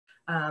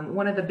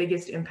one of the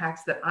biggest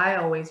impacts that I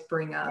always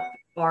bring up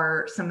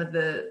are some of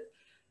the,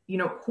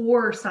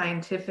 core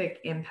scientific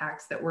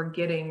impacts that we're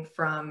getting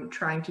from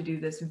trying to do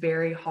this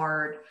very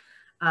hard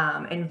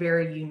and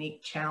very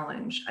unique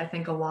challenge. I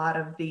think a lot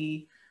of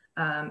the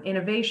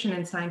innovation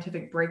and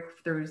scientific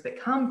breakthroughs that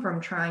come from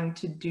trying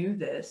to do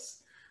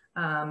this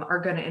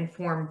are going to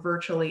inform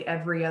virtually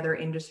every other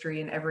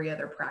industry and every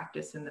other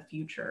practice in the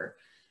future.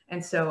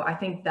 And so I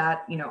think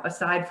that,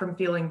 aside from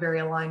feeling very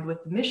aligned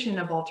with the mission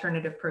of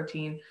alternative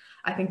protein,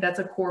 I think that's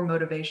a core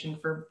motivation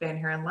for Van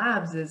Heron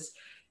Labs is,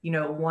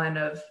 one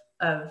of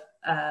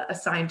a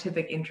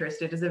scientific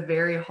interest. It is a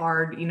very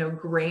hard,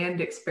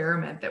 grand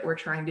experiment that we're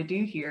trying to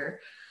do here.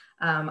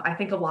 I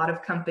think a lot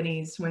of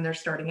companies, when they're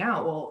starting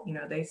out, well,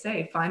 they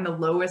say, find the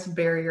lowest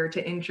barrier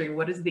to entry.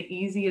 What is the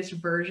easiest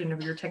version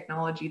of your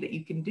technology that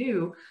you can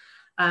do?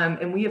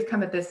 And we have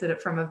come at this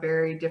from a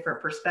very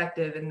different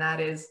perspective, and that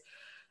is,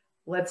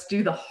 let's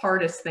do the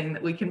hardest thing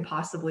that we can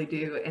possibly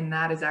do. And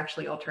that is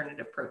actually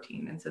alternative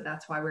protein. And so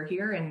that's why we're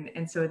here.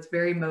 And so it's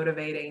very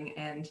motivating,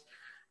 and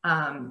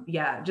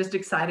yeah, just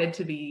excited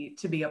to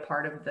be a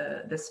part of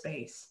the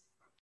space.